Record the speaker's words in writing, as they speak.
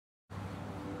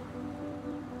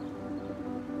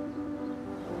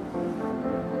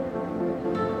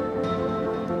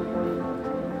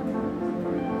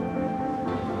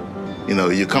You know,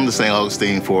 you come to St.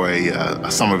 Augustine for a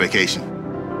summer vacation.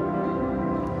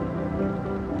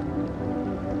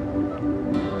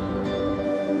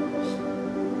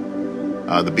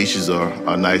 The beaches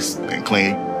are nice and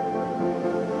clean.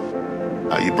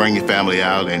 You bring your family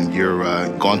out and you're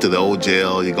going to the old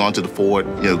jail, you're going to the fort,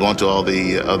 you're going to all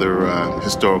the other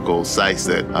historical sites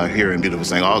that are here in beautiful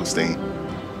St. Augustine.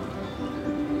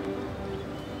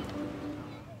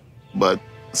 But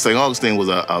St. Augustine was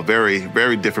a very,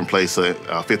 very different place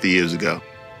 50 years ago.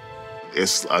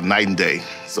 It's a night and day,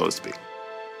 so to speak.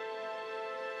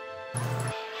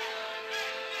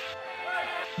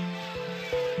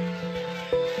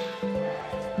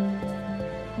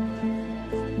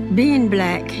 Being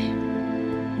black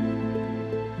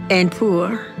and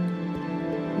poor,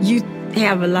 you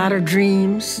have a lot of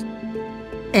dreams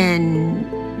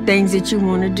and things that you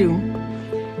want to do.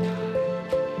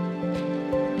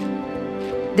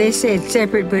 They said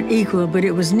separate but equal, but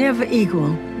it was never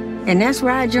equal. And that's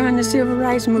why I joined the Civil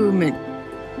Rights Movement.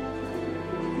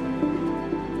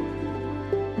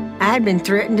 I'd been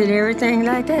threatened and everything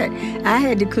like that. I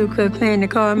had the Ku Klux Klan to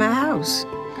call my house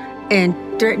and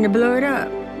threaten to blow it up.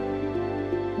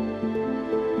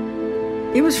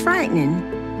 It was frightening.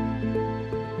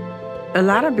 A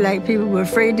lot of black people were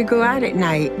afraid to go out at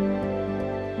night.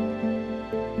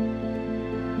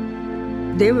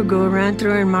 They would go around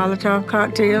throwing Molotov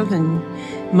cocktails and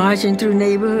marching through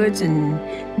neighborhoods and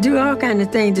do all kinds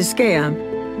of things to scare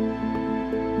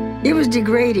them. It was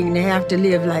degrading to have to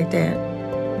live like that.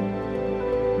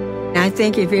 I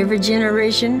think if every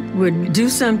generation would do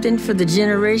something for the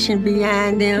generation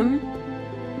behind them,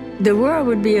 the world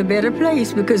would be a better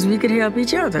place because we could help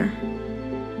each other.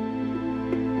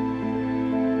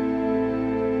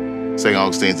 St.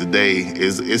 Augustine today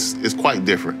is quite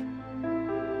different.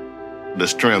 The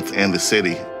strength in the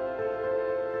city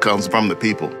comes from the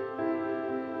people.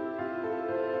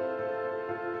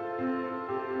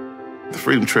 The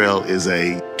Freedom Trail is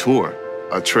a tour,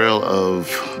 a trail of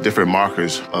different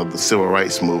markers of the civil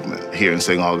rights movement here in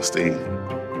St. Augustine.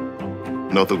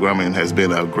 Northrop Grumman has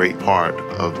been a great part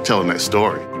of telling that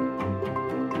story.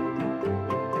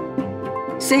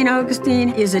 St. Augustine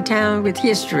is a town with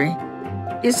history.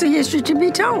 It's a history to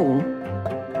be told.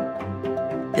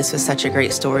 This was such a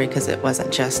great story because it wasn't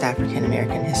just African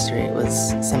American history, it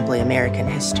was simply American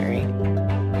history.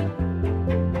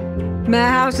 My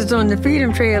house is on the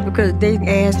Freedom Trail because they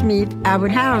asked me if I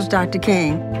would house Dr.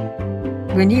 King.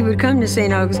 When he would come to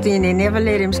St. Augustine, they never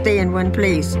let him stay in one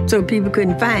place so people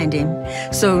couldn't find him.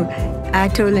 So I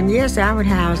told him, yes, I would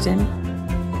house him.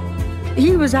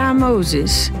 He was our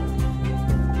Moses.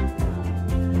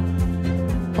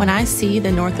 When I see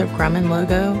the Northrop Grumman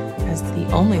logo as the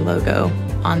only logo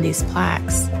on these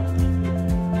plaques,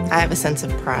 I have a sense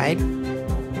of pride.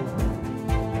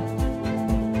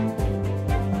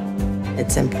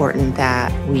 It's important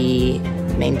that we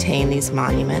maintain these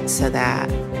monuments so that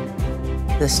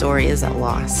the story isn't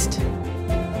lost.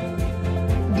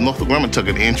 Northrop Grumman took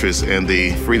an interest in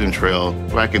the Freedom Trail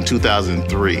back in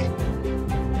 2003.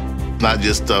 Not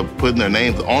just putting their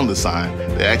names on the sign,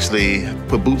 they actually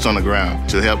put boots on the ground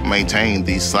to help maintain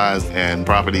these signs and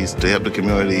properties, to help the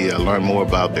community learn more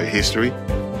about their history.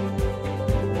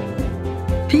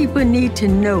 People need to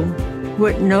know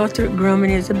what Northrop Grumman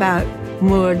is about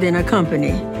more than a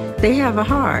company. They have a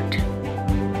heart.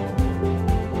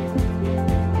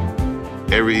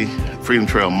 Every Freedom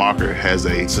Trail marker has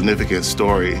a significant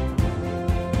story.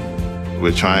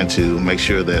 We're trying to make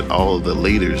sure that all of the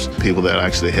leaders, people that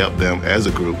actually help them as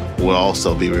a group, will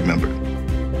also be remembered.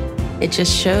 It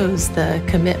just shows the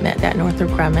commitment that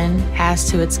Northrop Grumman has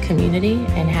to its community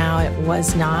and how it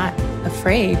was not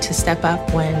afraid to step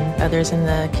up when others in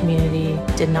the community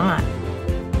did not.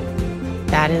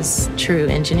 That is true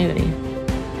ingenuity.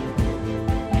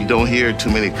 You don't hear too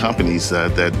many companies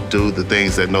that do the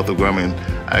things that Northrop Grumman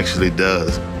actually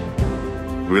does,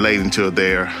 relating to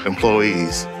their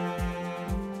employees.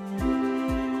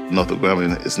 Northrop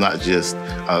Grumman is not just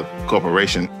a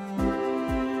corporation,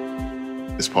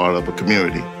 it's part of a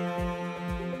community.